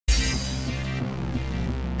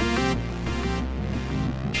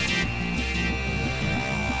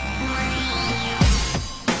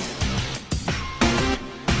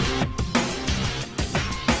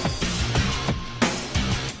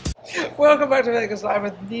Welcome back to Vegas Live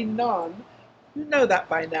with Ninon. You know that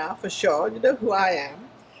by now, for sure. You know who I am.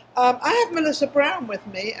 I have Melissa Brown with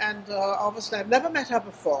me, and obviously I've never met her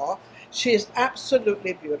before. She is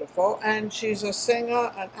absolutely beautiful, and she's a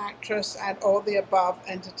singer, an actress, and all the above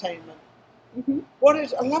entertainment.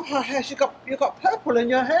 I love her hair. You got purple in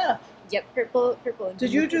your hair. Yep, purple.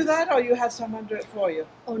 Did you do that, or you had someone do it for you?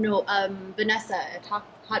 Oh no, Vanessa at Hot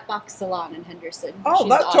Box Salon in Henderson. Oh, She's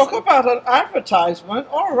let's awesome. talk about an advertisement.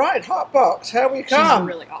 All right, Hot Box, here we come. She's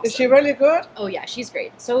really awesome. Is she really good? Oh yeah, she's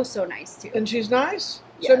great. So nice too. And she's nice?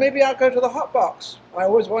 Yeah. So maybe I'll go to the Hot Box. I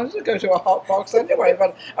always wanted to go to a Hot Box anyway,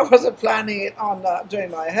 but I wasn't planning it on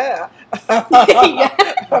doing my hair. Yeah.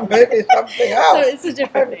 Maybe something else. So it's a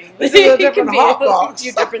different thing. This is a different Hot Box. A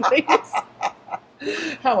few different things.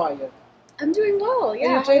 How are you? I'm doing well.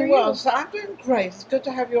 Yeah. You're doing well. So I'm doing great. It's good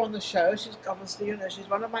to have you on the show. She's obviously, she's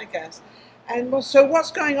one of my guests. And so what's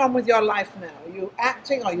going on with your life now? Are you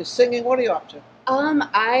acting? Are you singing? What are you up to?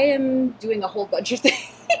 I am doing a whole bunch of things.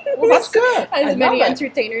 Well, that's good. As many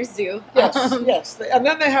entertainers do. Yes, yes. And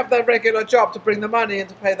then they have their regular job to bring the money in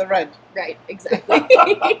to pay the rent. Right, exactly.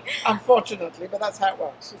 Unfortunately, but that's how it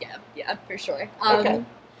works. Yeah, for sure. Okay.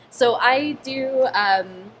 So I do,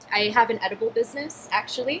 I have an edible business,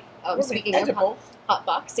 actually. Speaking edible? Of Hot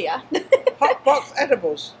Box, yeah. Hot Box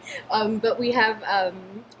Edibles. But we have,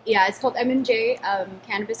 it's called M&J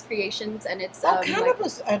Cannabis Creations, and it's...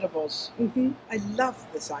 cannabis edibles. I love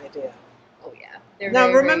this idea. Oh, yeah. They're now,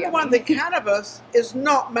 very, remember very one thing, cannabis is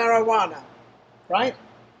not marijuana, right?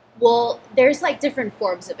 Well, there's like different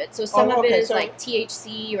forms of it. So some of it is so like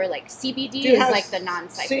THC or like CBD is like the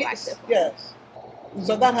non-psychoactive one. Yes.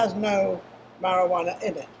 So that has no marijuana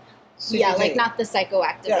in it. CBD. Yeah, like not the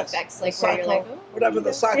psychoactive effects, like where you're like, whatever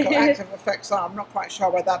the psychoactive effects are. I'm not quite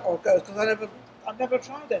sure where that all goes because I've never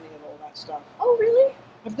tried any of all that stuff. Oh, really?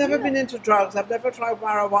 I've never been into drugs. I've never tried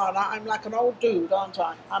marijuana. I'm like an old dude, aren't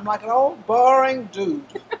I? I'm like an old boring dude.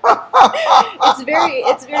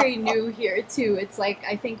 It's very new here too. It's like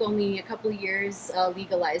I think only a couple of years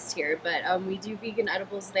legalized here, but we do vegan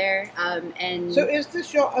edibles there. And so, is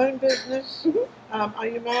this your own business? Are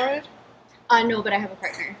you married? No, but I have a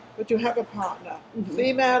partner. But you have a partner,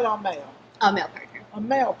 female or male? A male partner. A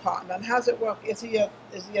male partner. And how's it work? Is he a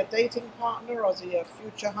dating partner, or is he a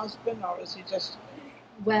future husband, or is he just?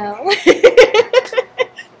 Well,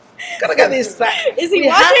 gotta get these facts. Is he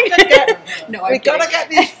watching? No, we gotta get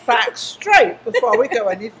these facts straight before we go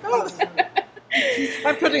any further.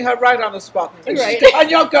 I'm putting her right on the spot, right.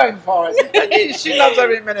 And you're going for it. And she loves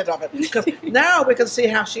every minute of it. Because now we can see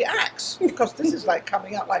how she acts. Because this is like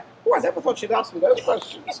coming up like, oh, I never thought she'd ask me those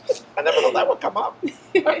questions. I never thought that would come up.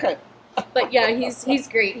 Okay. But yeah, he's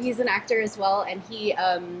great. He's an actor as well, and he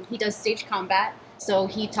does stage combat. So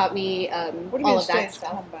he taught me all of that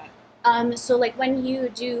stuff. Combat? So like when you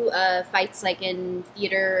do fights like in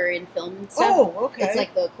theater or in film and stuff, it's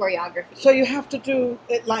like the choreography. So you have to do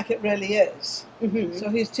it like it really is.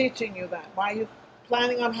 So he's teaching you that. Why are you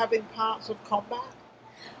planning on having parts of combat?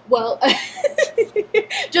 Well,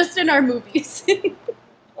 just in our movies.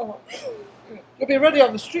 You'll be ready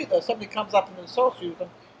on the street though. Somebody comes up and insults you. You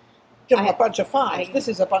can give them a bunch of fives. This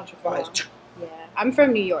is a bunch of fives. Yeah, I'm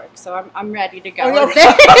from New York, so I'm ready to go.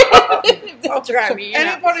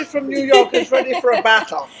 Anybody from New York is ready for a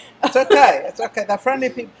battle. It's okay. It's okay. They're friendly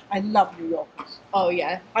people. I love New Yorkers. Oh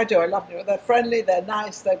yeah, I do. I love New York. They're friendly. They're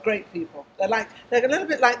nice. They're great people. They're a little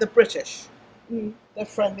bit like the British. They're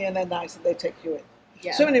friendly and they're nice and they take you in.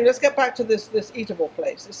 Yeah. So anyway, let's get back to this eatable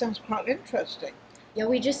place. It sounds quite interesting. Yeah,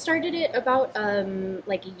 we just started it about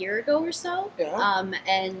like a year ago or so,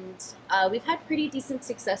 and we've had pretty decent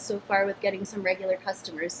success so far with getting some regular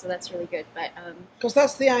customers, so that's really good. But because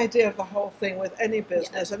that's the idea of the whole thing with any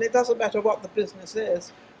business, and it doesn't matter what the business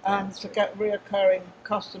is, to get reoccurring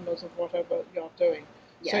customers of whatever you're doing.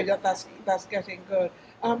 So that's getting good.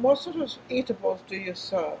 What sort of eatables do you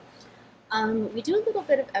serve? We do a little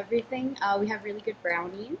bit of everything. We have really good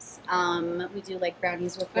brownies. We do like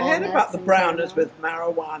brownies with walnuts. I heard about the brownies with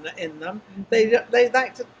marijuana in them. They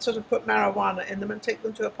like to sort of put marijuana in them and take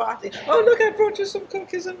them to a party. Oh, look, I brought you some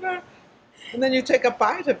cookies and and then you take a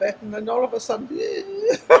bite of it, and then all of a sudden,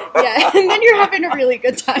 yeah, and then you're having a really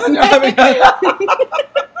good time. Then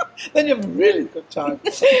you have a really good time.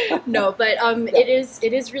 No, but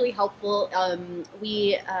it is really helpful.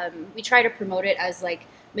 We try to promote it as like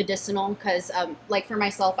medicinal because like for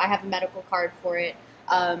myself, I have a medical card for it.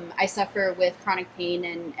 I suffer with chronic pain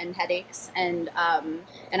and headaches, and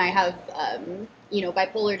I have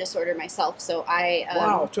bipolar disorder myself. So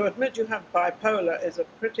wow, to admit you have bipolar is a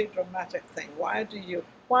pretty dramatic thing. Why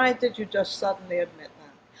did you just suddenly admit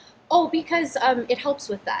that? Oh, because it helps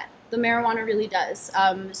with that. the marijuana really does.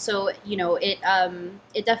 So you know, it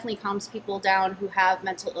definitely calms people down who have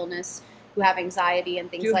mental illness, who have anxiety and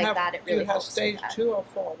things like that. It really do you have helps stage with that. 2 or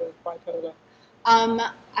 4 with bipolar?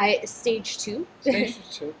 Stage 2. Stage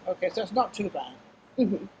 2. Okay, so it's not too bad.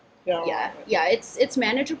 Mm-hmm. Yeah, Yeah, right. yeah, it's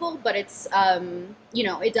manageable, but it's you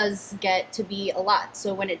know, it does get to be a lot.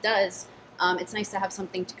 So when it does, it's nice to have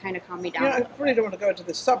something to kind of calm me down. I really don't want to go into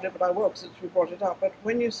this subject, but I will since we brought it up. But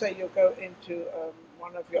when you say you go into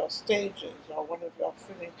one of your stages or one of your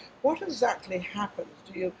feelings, what exactly happens?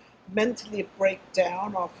 Do you mentally break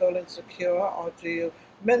down or feel insecure, or do you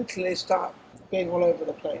mentally start being all over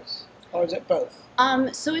the place? Or is it both?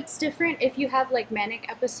 So it's different. If you have like manic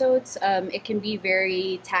episodes, it can be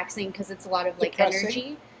very taxing because it's a lot of like Depressing?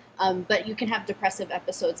 energy. But you can have depressive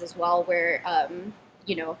episodes as well, where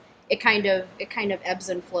you know, it kind of ebbs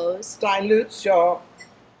and flows. Dilutes your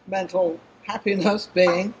mental happiness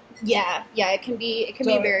being. Yeah, it can be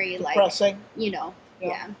very depressing. like, you know,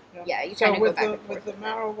 yeah. You So kind of go back and forth with the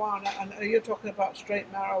marijuana, and are you talking about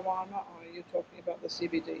straight marijuana, or are you talking about the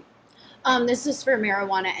CBD? This is for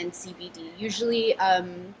marijuana and CBD. Usually,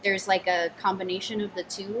 there's like a combination of the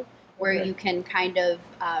two, where you can kind of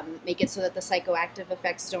make it so that the psychoactive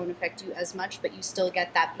effects don't affect you as much, but you still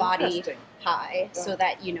get that body high, so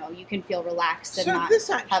that, you know, you can feel relaxed and not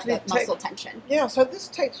have that muscle tension. Yeah, so this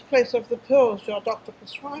takes place of the pills your doctor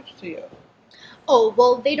prescribes to you. Oh,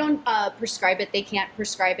 well, they don't prescribe it. They can't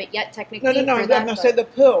prescribe it yet, technically. No, I say the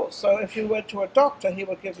pills. So if you went to a doctor, he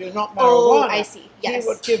would give you not marijuana. Oh, I see. Yes. He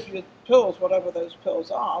would give you pills, whatever those pills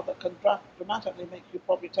are, that can dramatically make you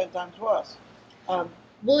probably 10 times worse.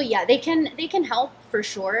 Well, yeah, they can help for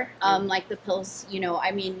sure. Like the pills, you know,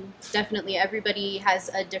 I mean, definitely everybody has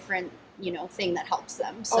a different, you know, thing that helps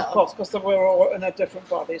them. So. Of course, because we're all in a different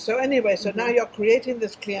body. So anyway, so now you're creating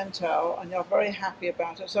this clientele and you're very happy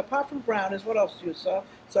about it. So apart from brownies, what else do you serve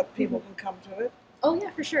so people can come to it? Oh,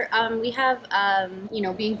 yeah, for sure. We have, you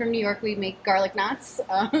know, being from New York, we make garlic knots.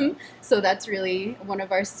 So that's really one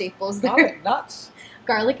of our staples there. Garlic nuts?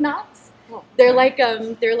 Garlic knots. Oh, they're like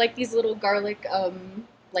these little garlic,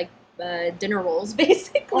 dinner rolls,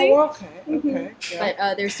 basically. Oh, okay, okay. Yeah.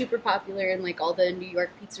 But they're super popular in like all the New York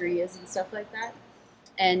pizzerias and stuff like that.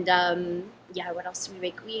 And yeah, what else do we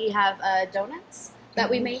make? We have donuts that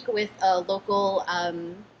we make with local.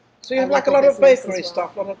 So you have like a lot of bakery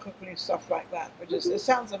stuff, a lot of cookery stuff like that, which is, it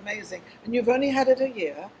sounds amazing. And you've only had it a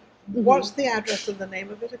year. What's the address and the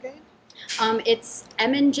name of it again? It's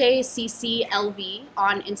MNJCCLV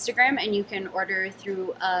on Instagram, and you can order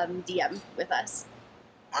through DM with us.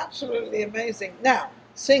 Absolutely amazing. Now,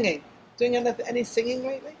 singing. Doing any singing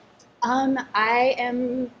lately?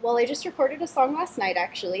 I just recorded a song last night,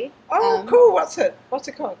 actually. Oh, cool. What's it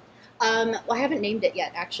called? Well, I haven't named it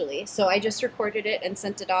yet, actually. So I just recorded it and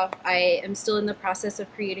sent it off. I am still in the process of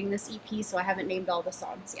creating this EP, so I haven't named all the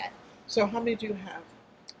songs yet. So how many do you have?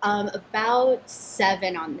 About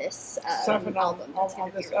 7 on this album.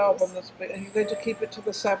 On this album. Are you going to keep it to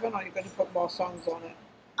the 7, or are you going to put more songs on it?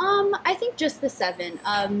 I think just the 7.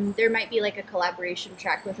 There might be like a collaboration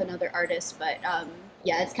track with another artist, but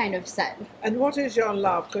yeah, it's kind of set. And what is your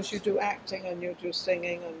love? Because you do acting and you do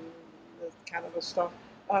singing and this kind of stuff.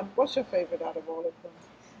 What's your favorite out of all of them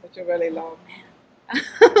that you really love? I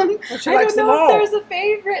don't know if there's a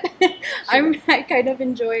favorite. I kind of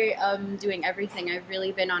enjoy doing everything. I've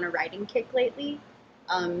really been on a writing kick lately.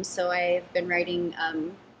 So I've been writing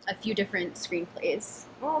a few different screenplays.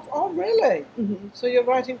 Oh really? Mm-hmm. So you're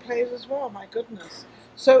writing plays as well? My goodness.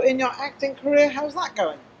 So in your acting career, how's that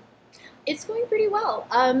going? It's going pretty well.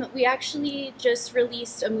 We actually just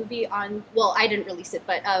released a movie on, well, I didn't release it,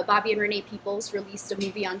 but Bobby and Renee Peoples released a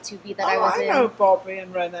movie on Tubi that I was in. I know Bobby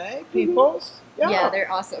and Renee Peoples. Yeah,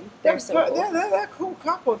 they're awesome. They're so cool. They're a cool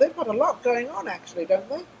couple. They've got a lot going on, actually, don't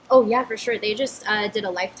they? Oh, yeah, for sure. They just did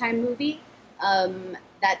a Lifetime movie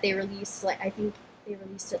that they released, I think they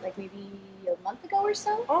released it maybe a month ago or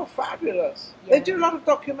so. Oh, fabulous. Yeah. They do a lot of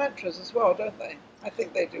documentaries as well, don't they? I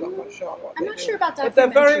think they do. I'm not sure what I'm they not do. sure about documentaries. But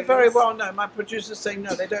they're very, very well known. My producer's saying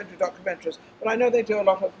no, they don't do documentaries. But I know they do a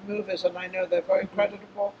lot of movies, and I know they're very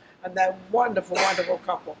creditable, and they're wonderful, wonderful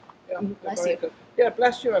couple. Yeah, bless you. Good. Yeah,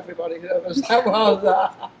 bless you, everybody. Whoever's that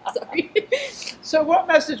was. Sorry. So what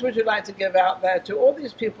message would you like to give out there to all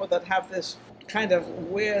these people that have this kind of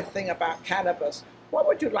weird thing about cannabis? What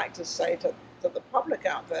would you like to say to the public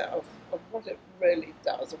out there of what it really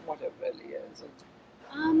does and what it really is?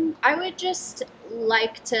 I would just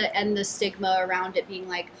like to end the stigma around it being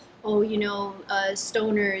like, oh,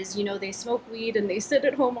 stoners, they smoke weed and they sit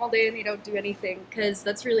at home all day and they don't do anything, because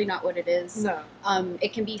that's really not what it is. No.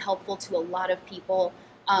 It can be helpful to a lot of people.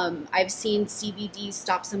 I've seen CBD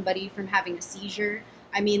stop somebody from having a seizure.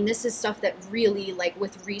 I mean, this is stuff that really, like,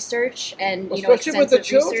 with research and, you know, especially with the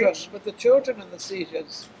children, research, with the children and the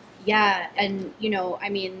seizures. yeah, and you know, I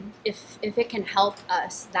mean, if it can help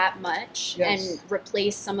us that much Yes. and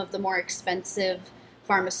replace some of the more expensive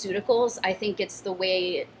pharmaceuticals, I think it's the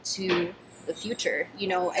way to the future, you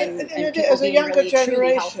know, and people as a being younger really truly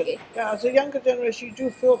generation, healthy. yeah, as a younger generation, you do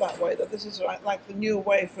feel that way, that this is like the new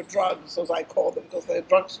way for drugs, as I call them, because they're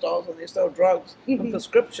drugstores and they sell drugs and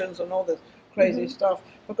prescriptions and all this crazy stuff.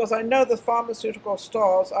 Because I know the pharmaceutical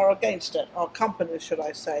stores are against it, or companies, should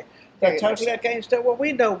I say. They're Very much totally so. against it. Well,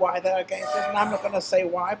 we know why they're against it, and I'm not going to say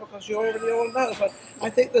why, because you already all know. But I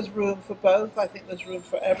think there's room for both. I think there's room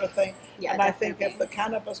for everything. Yeah, and I think definitely. if the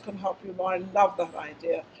cannabis can help you more, I love that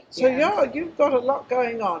idea. So Yeah. you've got a lot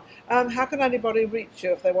going on. How can anybody reach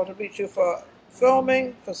you if they want to reach you for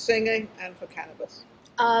filming, for singing, and for cannabis?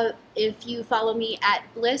 If you follow me at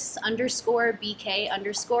bliss_bk_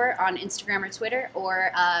 on Instagram or Twitter,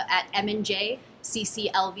 or at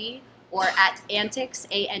mnjcclv, or at antics,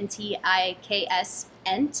 ANTIKS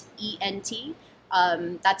ENT.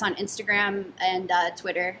 That's on Instagram and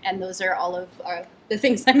Twitter, and those are all of the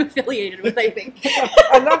things I'm affiliated with, I think.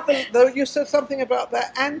 I love though you said something about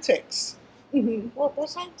their antics.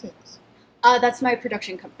 What's antics? That's my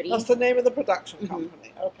production company. That's the name of the production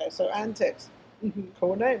company. Okay, so Antics.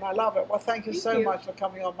 Cool name. I love it. Well, thank you so much for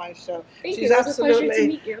coming on my show. Thank She's you. It was a pleasure to absolutely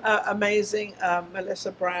meet you. amazing.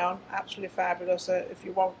 Melissa Brown, absolutely fabulous. If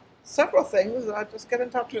you want several things, just get in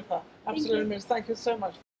touch with her. Absolutely amazing. Thank you so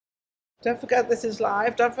much. Don't forget this is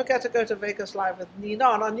live. Don't forget to go to Vegas Live with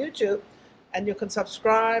Ninon on YouTube, and you can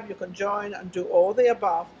subscribe, you can join, and do all the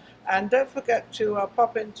above. And don't forget to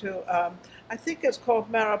pop into, I think it's called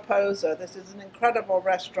Mariposa. This is an incredible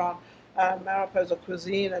restaurant, Mariposa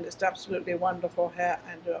Cuisine, and it's absolutely wonderful here.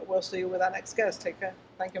 And we'll see you with our next guest. Take care.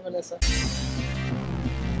 Thank you, Melissa.